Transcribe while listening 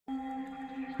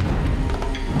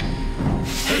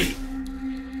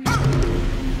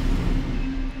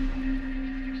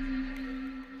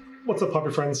What's up,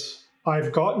 puppy friends?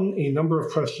 I've gotten a number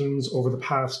of questions over the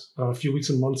past few weeks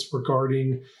and months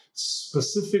regarding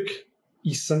specific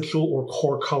essential or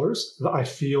core colors that I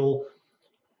feel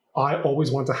I always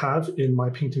want to have in my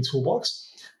painting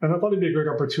toolbox. And I thought it'd be a great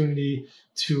opportunity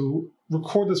to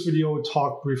record this video,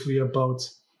 talk briefly about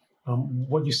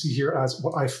what you see here as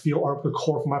what I feel are the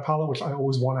core for my palette, which I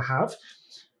always want to have,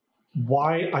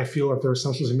 why I feel that they're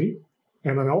essential to me.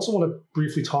 And then I also want to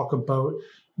briefly talk about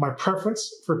my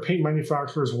preference for paint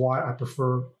manufacturers, why I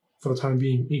prefer, for the time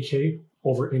being, EK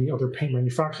over any other paint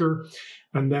manufacturer.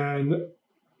 And then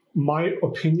my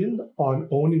opinion on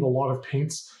owning a lot of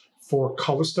paints for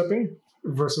color stepping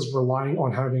versus relying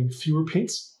on having fewer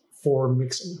paints for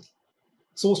mixing.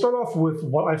 So we'll start off with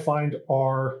what I find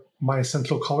are my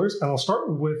essential colors, and I'll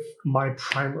start with my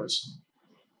primers.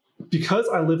 Because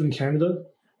I live in Canada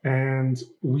and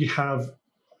we have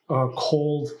a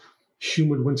cold,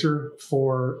 humid winter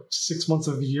for 6 months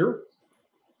of the year,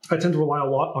 I tend to rely a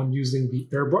lot on using the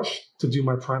airbrush to do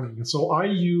my priming. And so I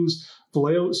use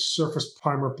Vallejo Surface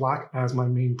Primer Black as my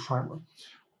main primer.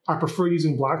 I prefer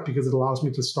using black because it allows me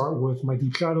to start with my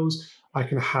deep shadows. I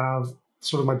can have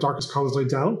sort of my darkest colors laid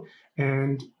down.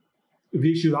 And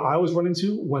the issue that I always run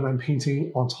into when I'm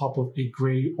painting on top of a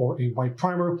gray or a white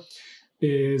primer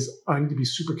is I need to be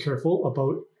super careful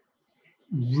about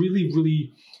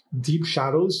really deep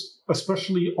shadows,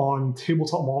 especially on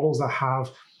tabletop models that have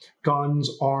guns,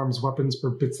 arms, weapons,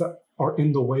 or bits that are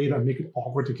in the way that make it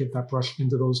awkward to get that brush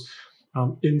into those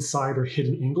inside or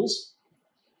hidden angles.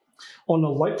 On a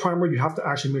light primer, you have to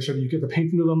actually make sure that you get the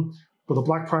paint into them. With a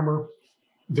black primer,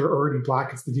 they're already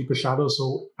black, it's the deepest shadow,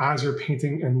 so as you're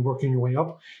painting and working your way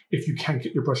up, if you can't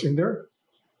get your brush in there,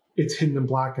 it's hidden in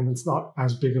black and it's not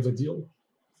as big of a deal.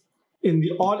 In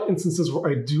the odd instances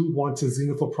where I do want to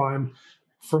zenithal prime,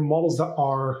 for models that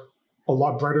are a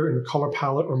lot brighter in the color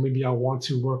palette, or maybe I want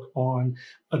to work on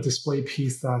a display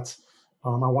piece that I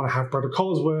want to have brighter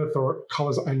colors with, or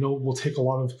colors that I know will take a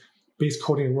lot of base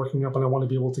coating and working up, and I want to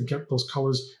be able to get those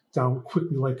colors down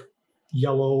quickly, like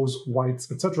yellows,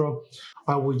 whites, etc.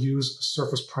 I will use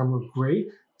Surface Primer Gray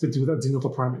to do that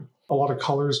zenithal priming. A lot of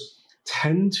colors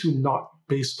tend to not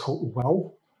base coat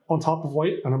well on top of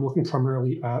white, and I'm looking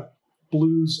primarily at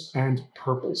blues and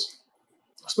purples.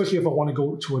 Especially if I want to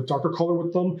go to a darker color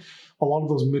with them, a lot of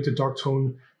those mid to dark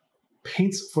tone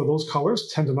paints for those colors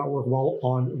tend to not work well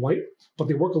on white, but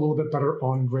they work a little bit better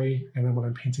on gray. And then when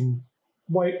I'm painting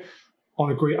white,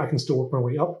 on a gray, I can still work my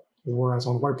way up. Whereas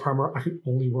on a white primer, I can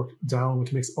only work down,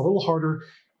 which makes it a little harder,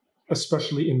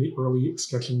 especially in the early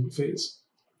sketching phase.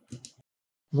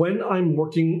 When I'm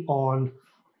working on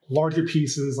larger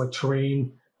pieces like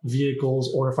terrain,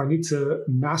 vehicles, or if I need to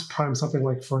mass prime something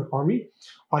like for an army,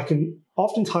 I can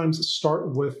oftentimes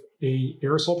start with a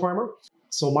aerosol primer.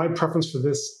 So my preference for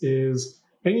this is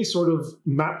any sort of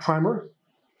matte primer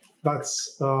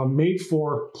that's made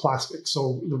for plastic.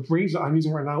 So the range that I'm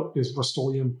using right now is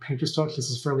Rust-Oleum Painter's Touch. This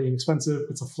is fairly inexpensive.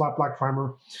 It's a flat black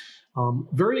primer,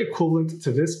 very equivalent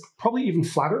to this, probably even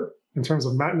flatter in terms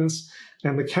of matteness.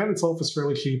 And the can itself is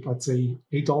fairly cheap. I'd say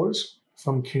 $8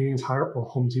 from Canadian Tire or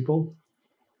Home Depot.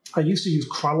 I used to use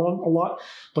Krylon a lot,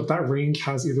 but that range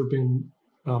has either been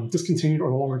discontinued or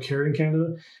no longer carried in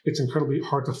Canada. It's incredibly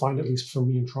hard to find, at least for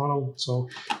me in Toronto. So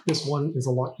this one is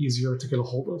a lot easier to get a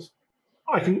hold of.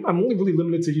 I'm only really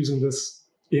limited to using this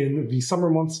in the summer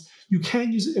months. You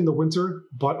can use it in the winter,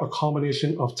 but a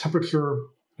combination of temperature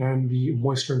and the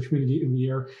moisture and humidity in the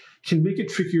air can make it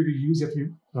trickier to use. You have to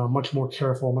be much more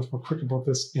careful, much more quick about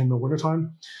this in the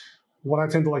wintertime. What I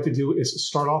tend to like to do is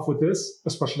start off with this,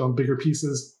 especially on bigger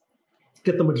pieces,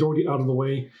 get the majority out of the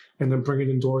way, and then bring it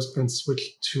indoors and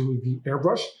switch to the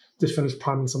airbrush to finish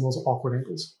priming some of those awkward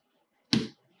angles.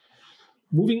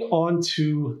 Moving on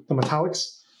to the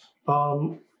metallics.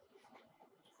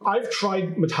 I've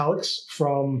tried metallics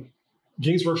from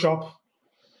Games Workshop,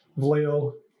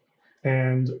 Vallejo,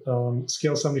 and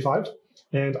Scale 75,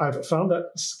 and I've found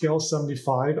that Scale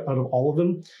 75 out of all of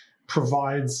them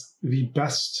provides the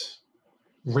best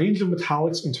range of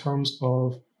metallics in terms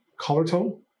of color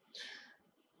tone,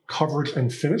 coverage,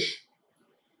 and finish.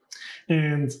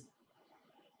 And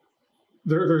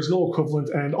there's no equivalent.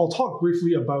 And I'll talk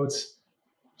briefly about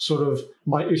sort of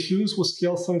my issues with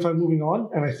Scale 75 moving on.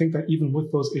 And I think that even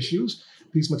with those issues,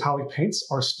 these metallic paints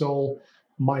are still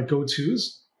my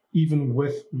go-tos, even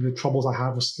with the troubles I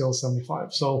have with Scale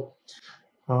 75. So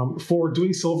for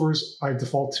doing silvers, I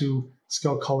default to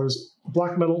Scale Colors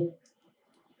Black Metal,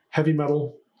 Heavy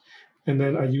Metal, and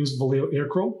then I use Vallejo Air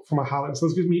Chrome for my highlights. So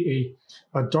this gives me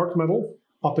a dark metal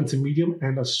up into medium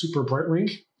and a super bright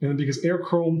range. And then because Air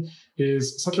Chrome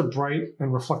is such a bright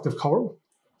and reflective color,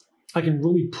 I can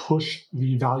really push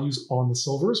the values on the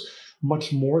silvers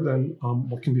much more than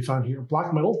what can be found here.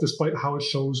 Black metal, despite how it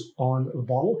shows on the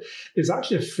bottle, is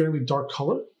actually a fairly dark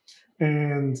color.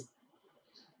 And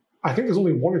I think there's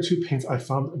only one or two paints I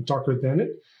found darker than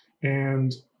it.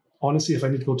 And honestly, if I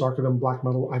need to go darker than black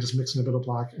metal, I just mix in a bit of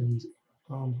black and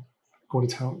go to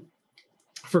town.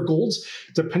 For golds,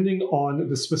 depending on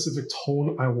the specific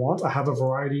tone I want, I have a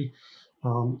variety.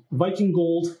 Viking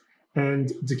gold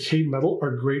and decayed metal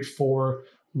are great for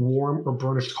warm or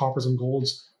burnished coppers and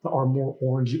golds that are more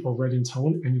orangey or red in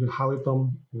tone, and you can highlight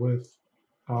them with,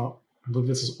 I believe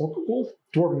this is ochre gold,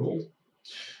 dwarven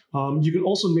gold. You can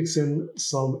also mix in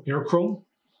some airchrome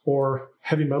or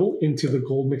heavy metal into the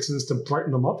gold mixes to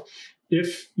brighten them up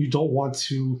if you don't want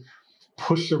to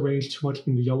push the range too much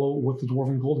in the yellow with the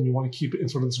dwarven gold and you want to keep it in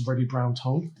sort of this reddy brown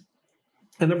tone.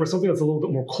 And then for something that's a little bit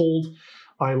more cold,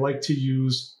 I like to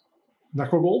use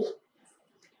necro gold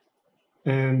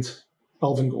and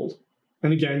elven gold.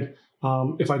 And again,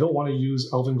 if I don't want to use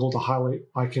elven gold to highlight,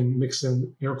 I can mix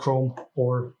in airchrome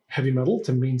or heavy metal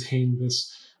to maintain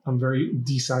this very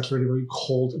desaturated, very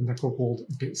cold necro gold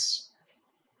base.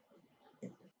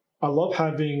 I love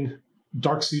having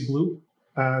dark sea blue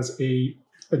as a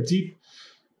deep,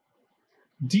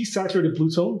 desaturated blue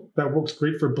tone that works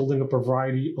great for building up a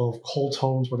variety of cold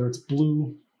tones, whether it's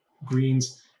blue,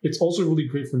 greens. It's also really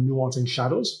great for nuancing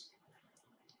shadows.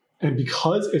 And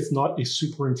because it's not a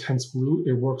super intense blue,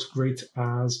 it works great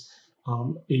as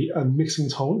a mixing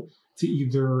tone to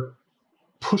either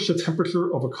push the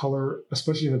temperature of a color,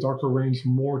 especially in the darker range,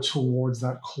 more towards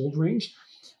that cold range.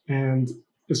 And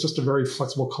it's just a very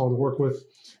flexible color to work with.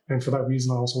 And for that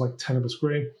reason, I also like Tenebrous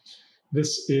Gray.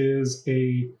 This is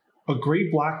a gray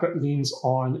black that leans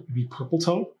on the purple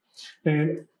tone.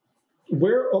 And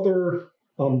where other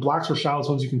blacks or shadow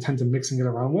tones you can tend to mix and get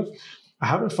around with, I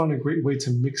haven't found a great way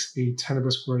to mix a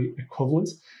Tenebrous Gray equivalent.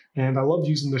 And I love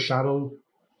using the shadow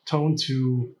tone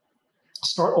to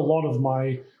start a lot of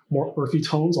my more earthy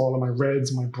tones, a lot of my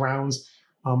reds, my browns,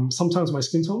 sometimes my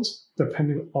skin tones,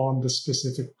 depending on the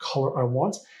specific color I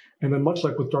want. And then much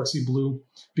like with Dark Sea Blue,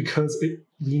 because it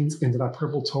leans into that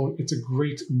purple tone, it's a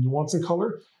great nuance in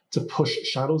color to push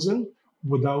shadows in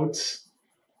without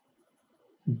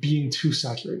being too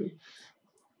saturated.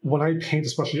 When I paint,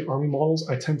 especially army models,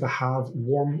 I tend to have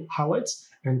warm highlights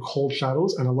and cold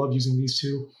shadows, and I love using these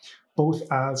two both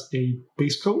as a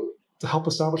base coat to help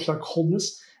establish that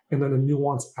coldness, and then a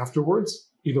nuance afterwards,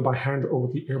 either by hand or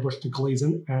with the airbrush to glaze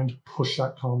in and push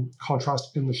that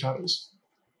contrast in the shadows.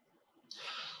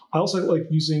 I also like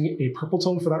using a purple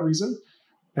tone for that reason,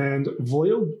 and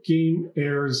Vallejo Game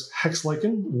Air's Hex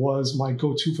Lichen was my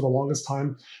go-to for the longest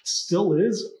time, still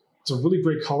is. It's a really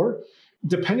great color.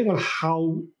 Depending on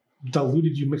how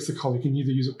diluted you mix the color, you can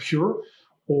either use it pure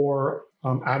or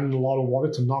add in a lot of water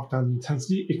to knock down the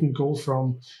intensity. It can go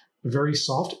from very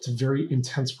soft to very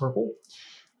intense purple.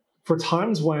 For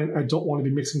times when I don't want to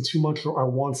be mixing too much, or I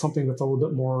want something that's a little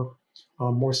bit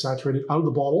more saturated out of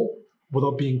the bottle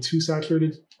without being too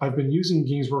saturated, I've been using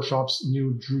Games Workshop's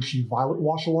new Druchii Violet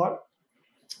wash a lot.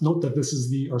 Note that this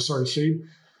is shade.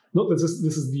 Note that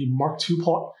this is the Mark II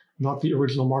pot, not the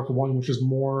original Mark I, which is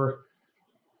more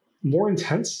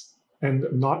intense and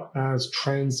not as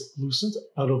translucent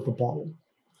out of the bottle.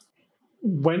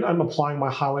 When I'm applying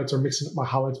my highlights or mixing up my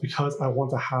highlights, because I want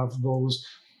to have those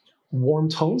warm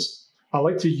tones, I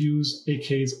like to use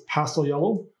AK's Pastel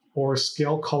Yellow or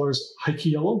Scale Colors Heike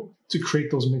Yellow to create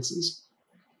those mixes.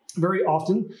 Very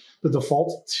often, the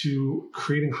default to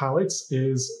creating highlights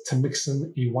is to mix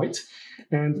in a white.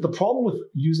 And the problem with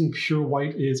using pure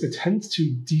white is it tends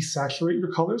to desaturate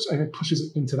your colors and it pushes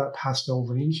it into that pastel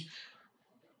range.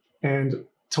 And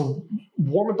to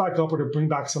warm it back up or to bring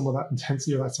back some of that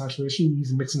intensity or that saturation, you need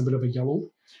to mix in a bit of a yellow.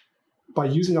 By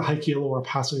using a Heike Yellow or a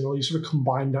Pastel Yellow, you sort of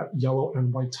combine that yellow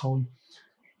and white tone,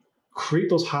 create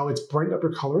those highlights, brighten up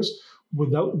your colors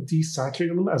without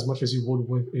desaturating them as much as you would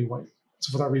with a white.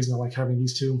 So for that reason, I like having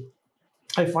these two.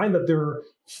 I find that they're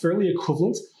fairly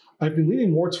equivalent. I've been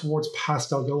leaning more towards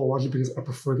Pastel Yellow, largely because I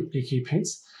prefer the AK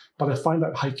paints, but I find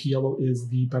that Heike Yellow is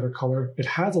the better color. It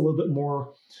has a little bit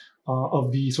more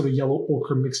of the sort of yellow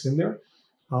ochre mixed in there.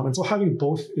 And so having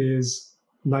both is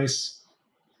nice.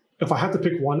 If I had to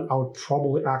pick one, I would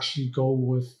probably actually go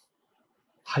with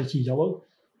Heike Yellow,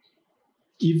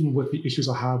 even with the issues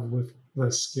I have with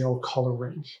the scale color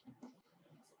range.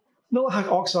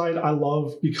 Nullihack Oxide I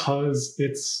love because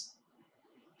it's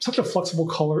such a flexible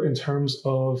color in terms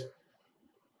of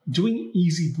doing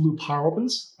easy blue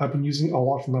power-weapons. I've been using it a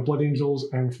lot for my Blood Angels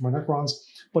and for my Necrons,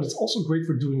 but it's also great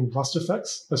for doing rust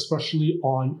effects, especially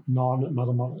on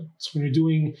non-metal metal. So when you're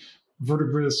doing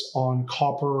verdigris on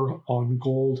copper, on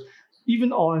gold,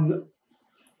 even on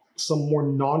some more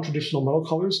non-traditional metal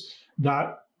colors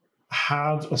that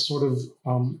have a sort of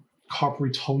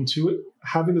coppery tone to it,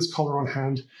 having this color on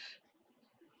hand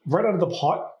right out of the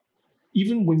pot,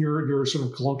 even when you're sort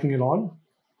of glunking it on,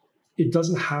 it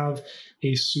doesn't have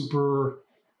a super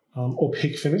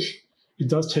opaque finish. It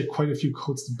does take quite a few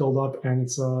coats to build up, and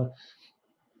it's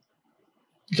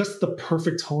just the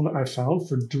perfect tone I found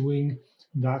for doing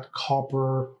that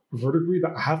copper verdigris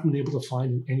that I haven't been able to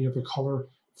find in any other color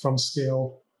from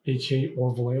Scale, AK,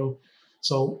 or Vallejo.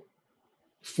 So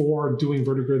for doing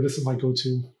verdigris, this is my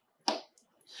go-to.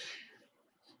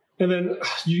 And then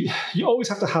you always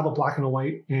have to have a black and a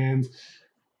white, and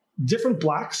different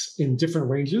blacks in different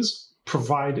ranges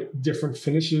provide different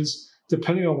finishes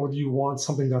depending on whether you want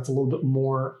something that's a little bit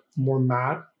more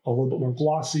matte, a little bit more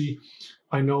glossy.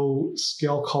 I know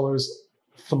Scale Colors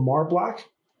Thamar Black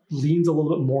leans a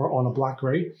little bit more on a black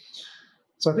gray.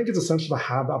 So I think it's essential to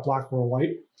have that black or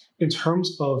white. In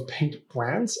terms of paint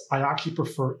brands, I actually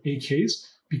prefer AKs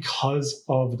because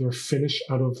of their finish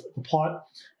out of the pot,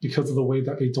 because of the way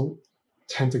that they don't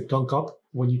tend to gunk up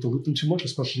when you dilute them too much,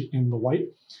 especially in the white.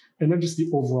 And then just the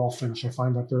overall finish. I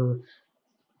find that they're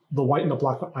the white and the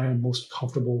black that I am most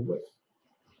comfortable with.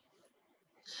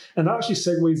 And that actually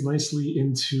segues nicely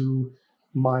into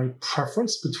my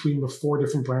preference between the 4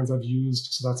 different brands I've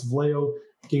used. So that's Vallejo,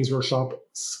 Games Workshop,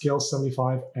 Scale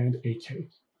 75, and AK.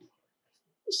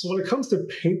 So when it comes to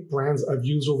paint brands I've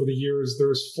used over the years,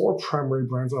 there's 4 primary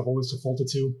brands I've always defaulted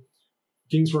to.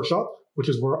 Games Workshop, which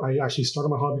is where I actually started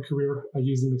my hobby career. I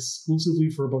used them exclusively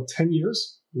for about 10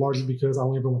 years, largely because I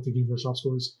only ever went to Games Workshop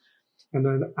stores. And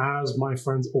then as my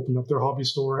friends opened up their hobby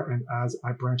store and as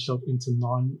I branched out into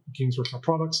non-Games Workshop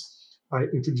products, I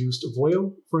introduced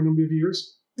Vallejo for a number of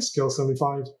years, Scale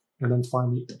 75, and then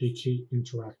finally AK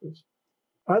Interactive.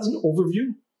 As an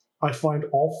overview, I find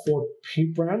all 4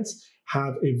 paint brands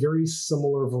have a very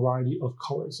similar variety of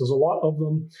colors. There's a lot of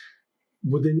them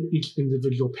within each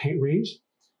individual paint range,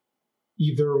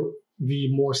 either the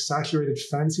more saturated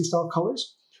fantasy style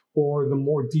colors or the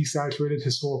more desaturated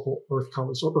historical earth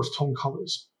colors or earth tone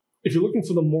colors. If you're looking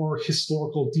for the more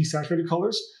historical desaturated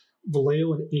colors,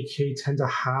 Vallejo and AK tend to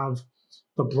have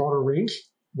the broader range,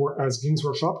 whereas Games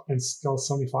Workshop and Scale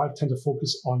 75 tend to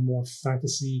focus on more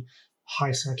fantasy,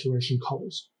 high saturation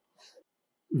colors.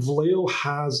 Vallejo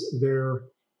has their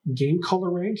game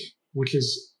color range, which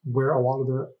is where a lot of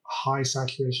their high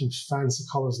saturation fantasy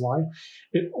colors lie.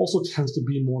 It also tends to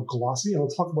be more glossy, and I'll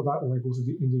talk about that when I go through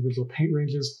the individual paint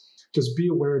ranges. Just be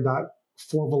aware that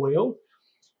for Vallejo,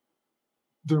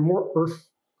 their more earth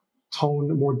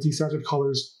tone, more desaturated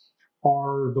colors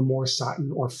are the more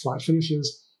satin or flat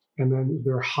finishes, and then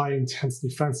their high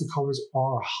intensity fantasy colors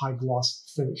are a high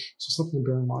gloss finish. So something to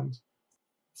bear in mind.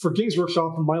 For Games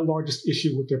Workshop, my largest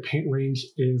issue with their paint range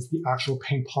is the actual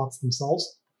paint pots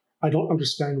themselves. I don't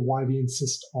understand why they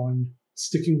insist on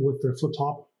sticking with their flip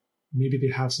top. Maybe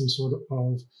they have some sort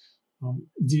of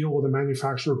deal with a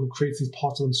manufacturer who creates these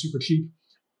pots for them super cheap.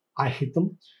 I hate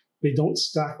them. They don't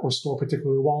stack or store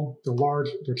particularly well. They're large,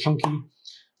 they're chunky.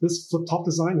 This flip top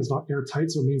design is not airtight,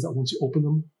 so it means that once you open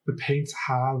them, the paints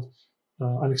have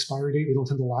an expiry date. They don't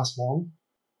tend to last long.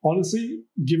 Honestly,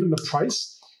 given the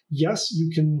price, yes, you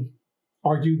can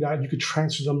argue that you could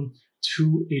transfer them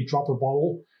to a dropper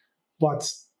bottle, but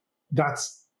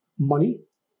that's money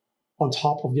on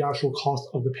top of the actual cost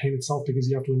of the paint itself, because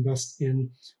you have to invest in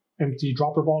empty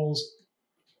dropper bottles.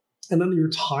 And then your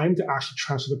time to actually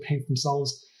transfer the paint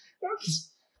themselves.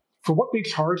 For what they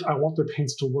charge, I want their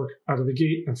paints to work out of the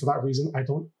gate. And for that reason, I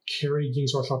don't carry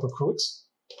Games Workshop acrylics.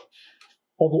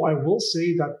 Although I will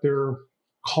say that their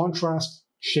contrast,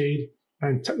 shade,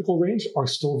 and technical range are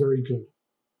still very good,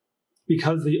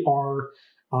 because they are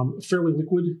fairly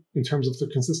liquid in terms of their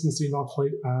consistency, not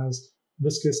quite as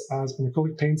viscous as an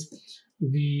acrylic paint.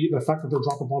 The fact that their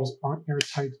dropper bottles aren't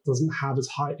airtight doesn't have as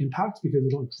high impact because they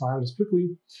don't dry out as quickly.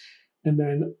 And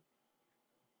then,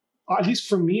 at least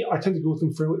for me, I tend to go with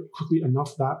them fairly quickly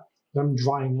enough that them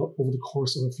drying out over the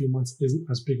course of a few months isn't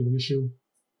as big of an issue.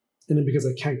 And then because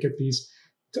I can't get these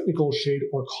technical shade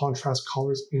or contrast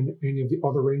colors in any of the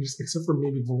other ranges, except for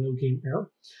maybe Vallejo Game Air,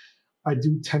 I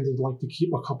do tend to like to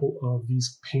keep a couple of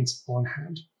these paints on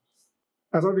hand.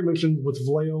 As I already mentioned, with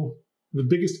Vallejo, the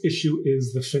biggest issue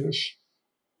is the finish.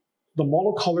 The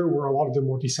model color, where a lot of their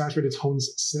more desaturated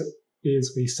tones sit,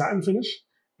 is a satin finish.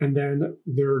 And then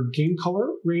their game color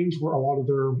range, where a lot of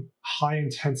their high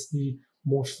intensity,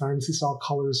 more fantasy style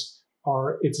colors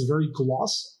are, it's very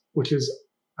gloss, which is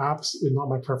absolutely not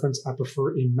my preference. I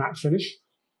prefer a matte finish.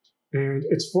 And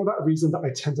it's for that reason that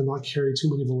I tend to not carry too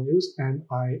many Vallejos, and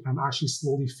I am actually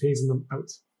slowly phasing them out.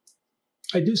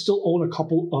 I do still own a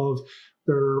couple of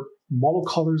their model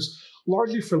colors,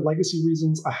 largely for legacy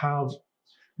reasons. I have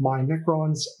my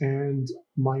Necrons and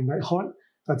my Nighthaunt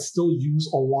that still use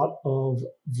a lot of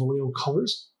Vallejo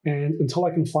colors. And until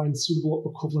I can find suitable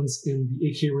equivalents in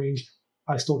the AK range,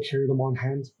 I still carry them on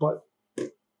hand. But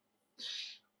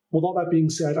with all that being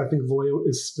said, I think Vallejo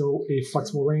is still a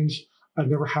flexible range. I've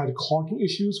never had clogging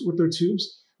issues with their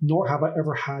tubes, nor have I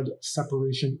ever had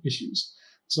separation issues.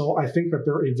 So I think that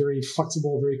they're a very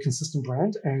flexible, very consistent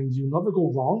brand, and you never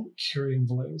go wrong carrying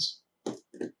Vallejos.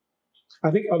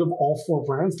 I think out of all four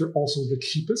brands, they're also the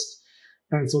cheapest.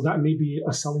 And so that may be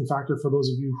a selling factor for those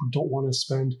of you who don't want to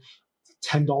spend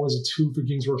 $10 a tube for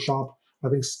Games Workshop. I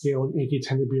think Scale and AK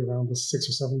tend to be around the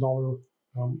 $6 or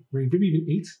 $7 range, maybe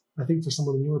even $8, I think, for some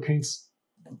of the newer paints.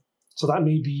 So that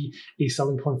may be a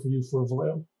selling point for you for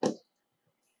Vallejo.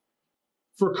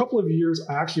 For a couple of years,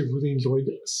 I actually really enjoyed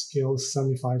Scale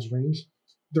 75's range.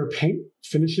 Their paint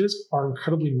finishes are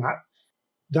incredibly matte.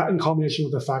 That in combination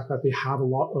with the fact that they have a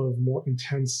lot of more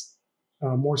intense,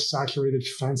 more saturated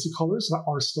fancy colors that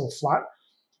are still flat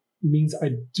means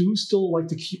I do still like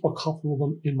to keep a couple of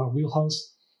them in my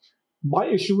wheelhouse. My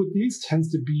issue with these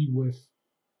tends to be with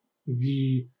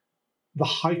the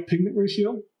high pigment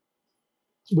ratio,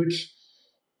 which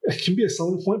can be a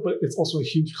selling point, but it's also a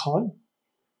huge con.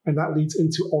 And that leads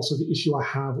into also the issue I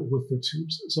have with the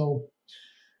tubes. So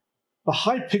the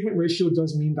high pigment ratio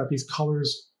does mean that these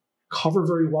colors cover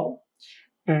very well,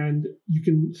 and you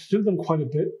can thin them quite a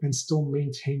bit and still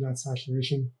maintain that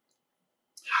saturation.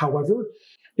 However,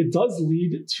 it does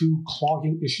lead to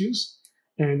clogging issues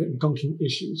and gunking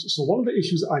issues. So one of the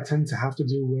issues I tend to have to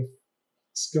do with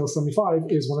Scale 75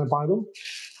 is when I buy them,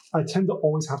 I tend to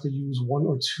always have to use one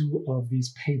or two of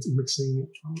these paint mixing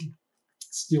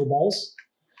steel balls.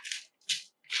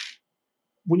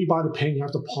 When you buy the paint, you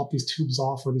have to pop these tubes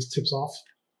off or these tips off.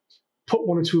 Put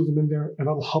one or two of them in there, and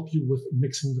that'll help you with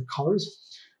mixing the colors.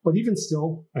 But even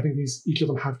still, I think each of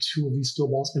them have two of these steel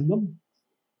balls in them.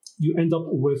 You end up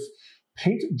with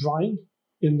paint drying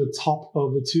in the top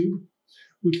of the tube,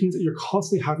 which means that you're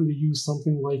constantly having to use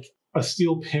something like a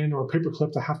steel pin or a paper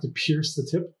clip to have to pierce the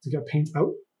tip to get paint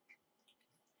out.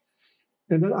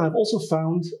 And then I've also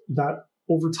found that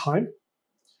over time,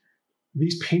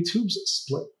 these paint tubes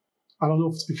split. I don't know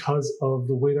if it's because of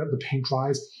the way that the paint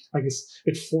dries. I guess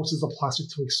it forces the plastic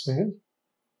to expand.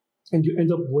 And you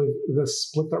end up with this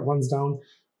split that runs down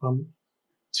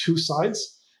two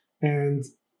sides. And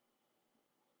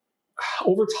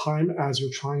over time, as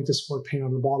you're trying to squirt paint out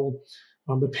of the bottle,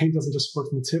 the paint doesn't just squirt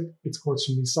from the tip, it squirts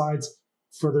from these sides,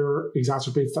 further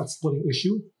exacerbates that splitting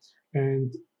issue.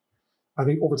 And I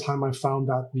think over time, I found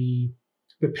that the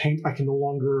paint, I can no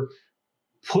longer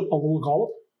put a little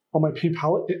dollop on my paint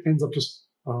palette. It ends up just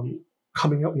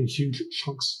coming out in huge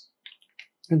chunks.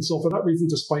 And so for that reason,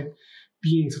 despite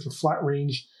being such a flat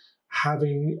range,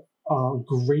 having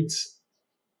great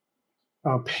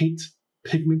paint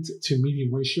pigment to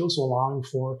medium ratio, so allowing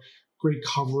for great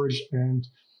coverage and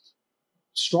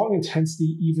strong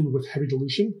intensity even with heavy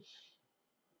dilution,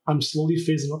 I'm slowly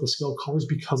phasing out the Scale colors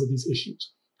because of these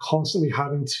issues. Constantly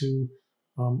having to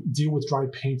deal with dry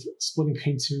paint, splitting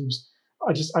paint tubes.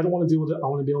 I don't want to deal with it. I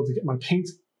want to be able to get my paint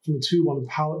from the tube on the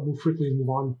palette, move quickly and move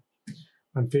on.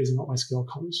 I'm phasing out my Scale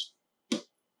colors.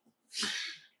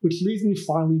 Which leads me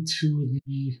finally to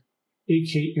the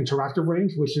AK interactive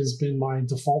range, which has been my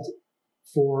default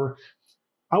for,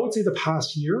 I would say, the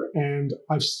past year. And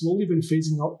I've slowly been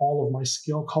phasing out all of my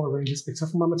Scale color ranges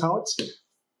except for my metallics.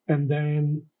 And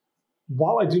then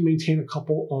while I do maintain a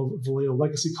couple of Vallejo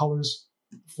legacy colors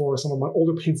for some of my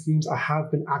older paint schemes, I have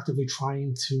been actively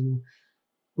trying to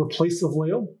replace the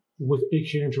Vallejo with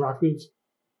AK Interactive.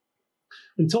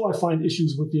 Until I find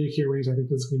issues with the AK range, I think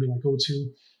this is going to be my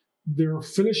go-to. Their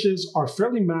finishes are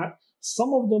fairly matte.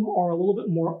 Some of them are a little bit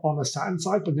more on the satin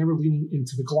side, but never leaning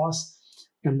into the gloss.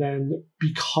 And then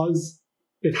because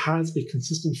it has a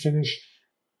consistent finish,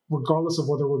 regardless of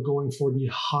whether we're going for the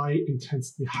high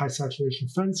intensity, high saturation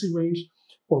fantasy range,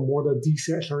 or more the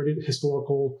desaturated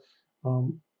historical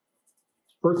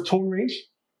earth tone range,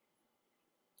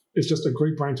 it's just a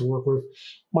great brand to work with.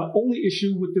 My only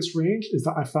issue with this range is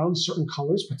that I found certain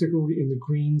colors, particularly in the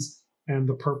greens and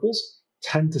the purples,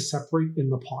 tend to separate in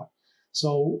the pot.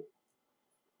 So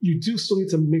you do still need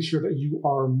to make sure that you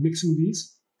are mixing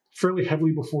these fairly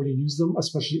heavily before you use them,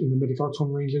 especially in the mid dark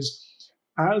tone ranges.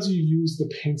 As you use the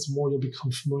paints more, you'll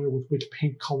become familiar with which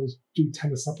paint colors do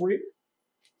tend to separate.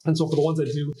 And so for the ones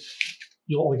that do,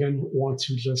 you'll again want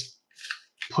to just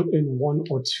put in one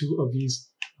or two of these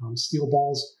steel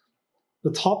balls.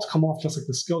 The tops come off just like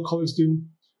the Scale colors do.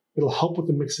 It'll help with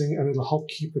the mixing, and it'll help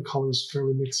keep the colors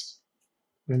fairly mixed.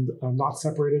 and not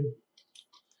separated.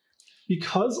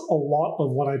 Because a lot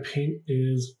of what I paint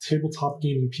is tabletop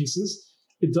gaming pieces,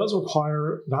 it does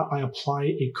require that I apply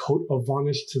a coat of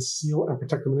varnish to seal and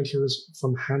protect the miniatures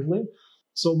from handling.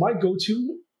 So my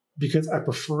go-to, because I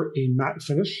prefer a matte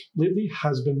finish lately,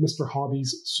 has been Mr.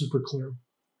 Hobby's Super Clear.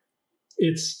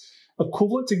 It's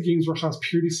equivalent to Games Workshop's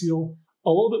Purity Seal, a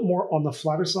little bit more on the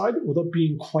flatter side without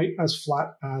being quite as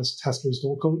flat as Tester's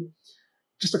Dual Coat.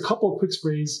 Just a couple of quick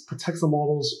sprays protects the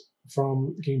models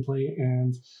from gameplay,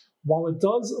 and while it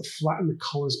does flatten the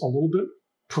colors a little bit,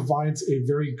 provides a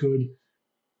very good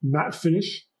matte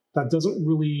finish that doesn't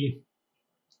really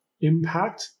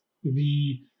impact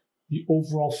the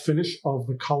overall finish of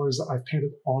the colors that I've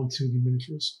painted onto the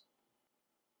miniatures.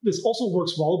 This also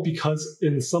works well because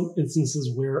in some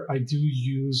instances where I do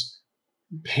use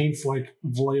paints like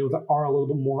Vallejo that are a little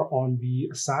bit more on the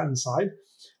satin side,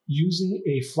 using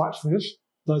a flat finish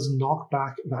does knock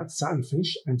back that satin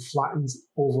finish and flattens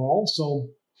overall. So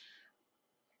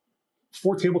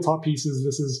for tabletop pieces,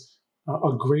 this is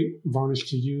a great varnish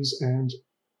to use, and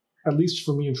at least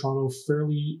for me in Toronto,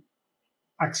 fairly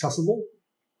accessible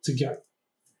to get.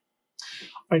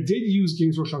 I did use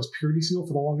Games Workshop's Purity Seal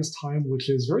for the longest time, which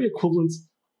is very equivalent,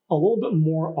 a little bit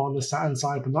more on the satin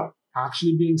side, but not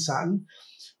actually being satin.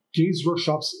 Games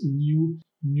Workshop's new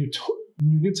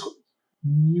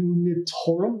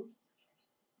Unitorum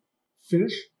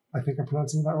finish, I think I'm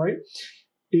pronouncing that right,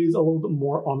 is a little bit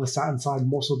more on the satin side,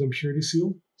 more so than Purity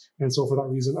Seal. And so for that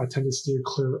reason, I tend to steer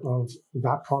clear of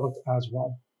that product as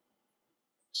well.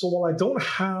 So while I don't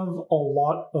have a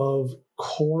lot of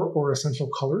core or essential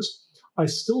colors, I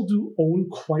still do own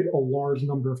quite a large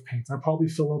number of paints. I probably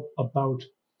fill up about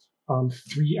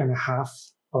 3.5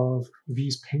 of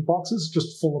these paint boxes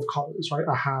just full of colors, right?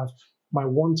 I have my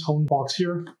warm tone box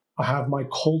here, I have my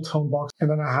cold tone box, and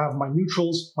then I have my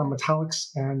neutrals, my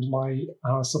metallics, and my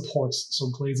supports, so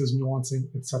glazes, nuancing,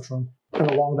 etc.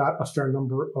 And along that, a fair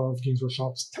number of Games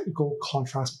Workshop's technical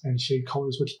contrast and shade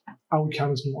colors, which I would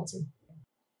count as nuancing.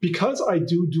 Because I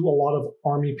do a lot of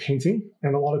army painting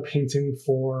and a lot of painting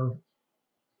for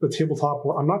the tabletop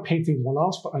where I'm not painting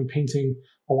one-offs, but I'm painting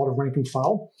a lot of rank and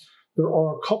file, there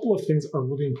are a couple of things that are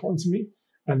really important to me,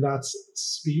 and that's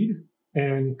speed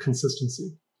and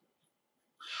consistency.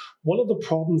 One of the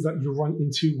problems that you run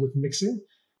into with mixing,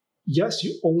 yes,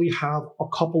 you only have a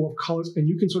couple of colors, and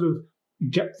you can sort of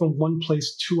get from one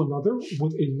place to another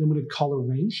with a limited color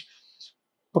range,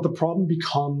 but the problem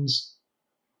becomes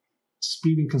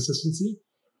speed and consistency,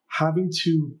 having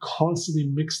to constantly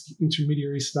mix the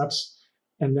intermediary steps,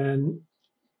 and then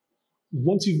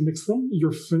once you've mixed them,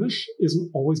 your finish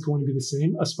isn't always going to be the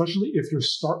same, especially if your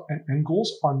start and end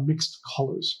goals are mixed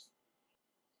colors.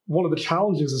 One of the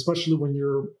challenges, especially when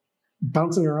you're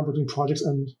bouncing around between projects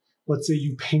and let's say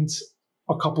you paint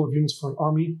a couple of units for an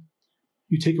army,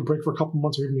 you take a break for a couple of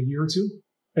months or even a year or two,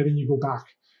 and then you go back.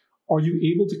 Are you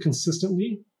able to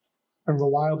consistently and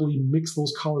reliably mix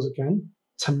those colors again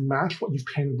to match what you've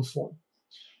painted before?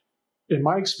 In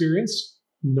my experience,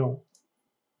 no.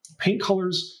 Paint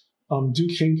colors do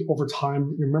change over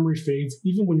time. Your memory fades.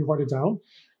 Even when you write it down,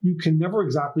 you can never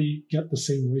exactly get the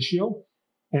same ratio.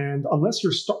 And unless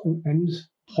your start and end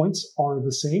points are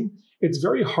the same, it's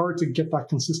very hard to get that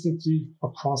consistency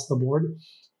across the board.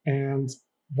 And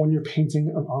when you're painting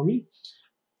an army,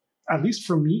 at least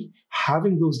for me,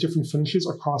 having those different finishes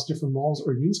across different models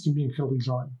or units can be incredibly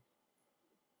jarring.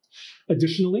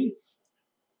 Additionally,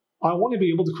 I want to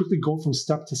be able to quickly go from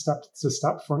step to step to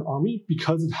step for an army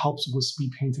because it helps with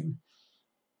speed painting.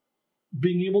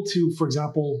 Being able to, for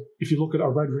example, if you look at a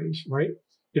red range, right?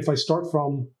 If I start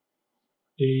from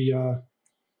a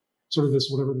sort of this,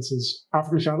 whatever this is,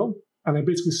 African Shadow, and I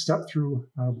basically step through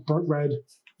burnt red,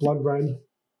 blood red,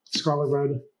 scarlet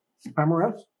red,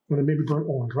 amaranth, and then maybe burnt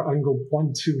orange, right? I can go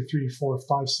 1, 2, 3, 4,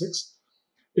 5, 6.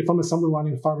 If I'm assembly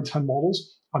lining 5 or 10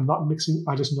 models, I'm not mixing.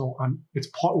 I just know it's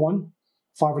pot 1,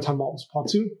 5 or 10 models. Pot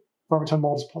 2, 5 or 10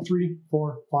 models. Pot 3,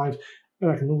 4, 5,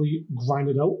 and I can really grind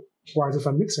it out. Whereas if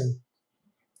I'm mixing,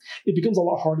 it becomes a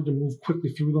lot harder to move quickly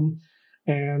through them.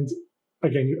 And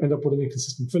again, you end up with an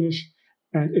inconsistent finish.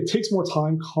 And it takes more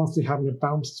time constantly having to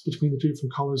bounce between the two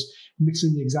different colors,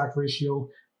 mixing the exact ratio,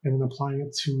 and then applying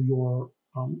it to your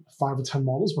 5 or 10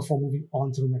 models before moving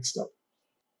on to the next step.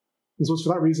 And so it's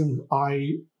for that reason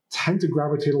I tend to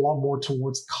gravitate a lot more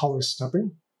towards color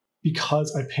stepping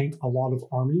because I paint a lot of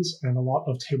armies and a lot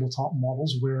of tabletop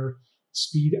models where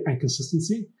speed and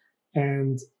consistency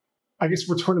and I guess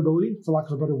returnability, for lack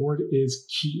of a better word, is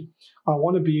key. I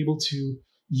want to be able to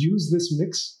use this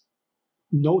mix,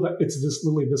 know that it's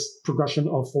literally this progression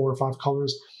of 4 or 5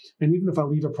 colors. And even if I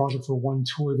leave a project for 1,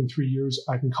 2, or even 3 years,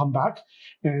 I can come back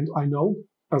and I know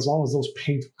as long as those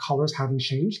paint colors haven't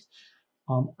changed,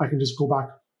 I can just go back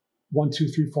 1, 2,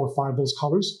 3, 4, 5 those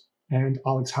colors, and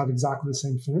I'll have exactly the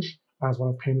same finish as what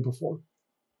I've painted before.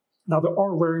 Now, there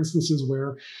are rare instances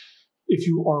where if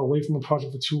you are away from a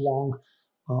project for too long,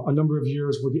 a number of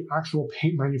years, where the actual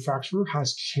paint manufacturer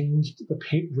has changed the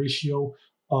paint ratio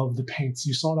of the paints.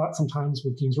 You saw that sometimes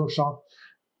with Games Workshop,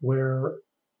 where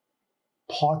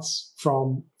pots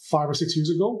from 5 or 6 years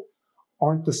ago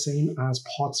aren't the same as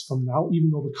pots from now, even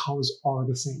though the colors are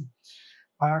the same.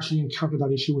 I actually encountered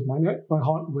that issue with my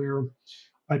haunt, where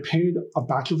I painted a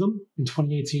batch of them in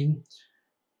 2018.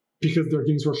 Because they're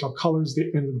Games Workshop colors, they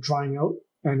ended up drying out.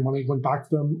 And when I went back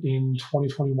to them in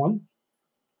 2021,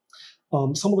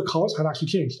 some of the colors had actually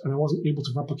changed, and I wasn't able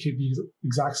to replicate the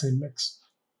exact same mix.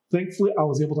 Thankfully, I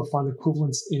was able to find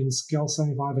equivalents in Scale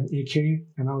 75 and AK,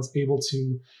 and I was able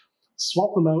to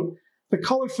swap them out. The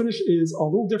color finish is a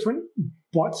little different,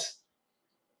 but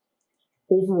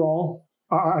overall,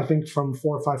 I think from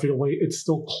 4 or 5 feet away, it's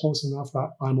still close enough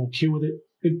that I'm okay with it.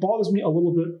 It bothers me a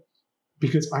little bit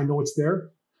because I know it's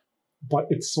there, but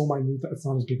it's so minute that it's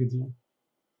not as big a deal.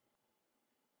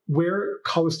 Where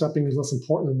color stepping is less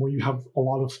important and where you have a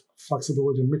lot of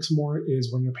flexibility to mix more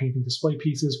is when you're painting display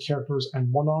pieces, characters,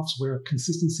 and one-offs, where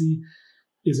consistency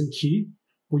isn't key,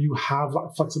 where you have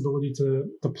that flexibility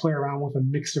to play around with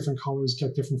and mix different colors,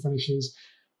 get different finishes,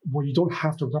 where you don't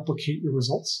have to replicate your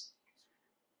results.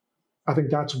 I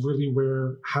think that's really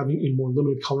where having a more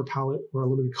limited color palette or a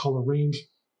limited color range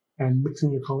and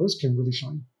mixing your colors can really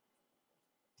shine.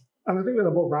 And I think that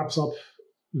about wraps up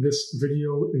this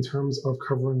video in terms of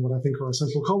covering what I think are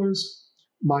essential colors,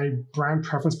 my brand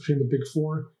preference between the big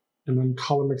four, and then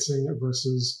color mixing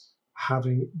versus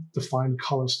having defined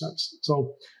color steps.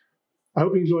 So I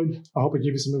hope you enjoyed. I hope it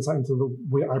gave you some insight into the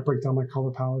way I break down my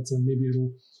color palettes, and maybe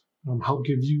it'll help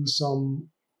give you some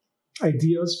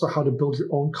ideas for how to build your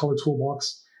own color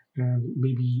toolbox and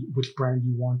maybe which brand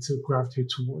you want to gravitate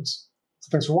towards. So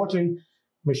thanks for watching.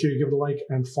 Make sure you give it a like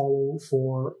and follow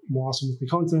for more awesome weekly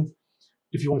content.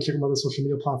 If you want to check out my other social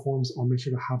media platforms, I'll make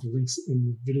sure to have links in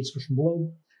the video description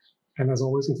below. And as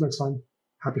always, until next time,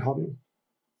 happy hobbying.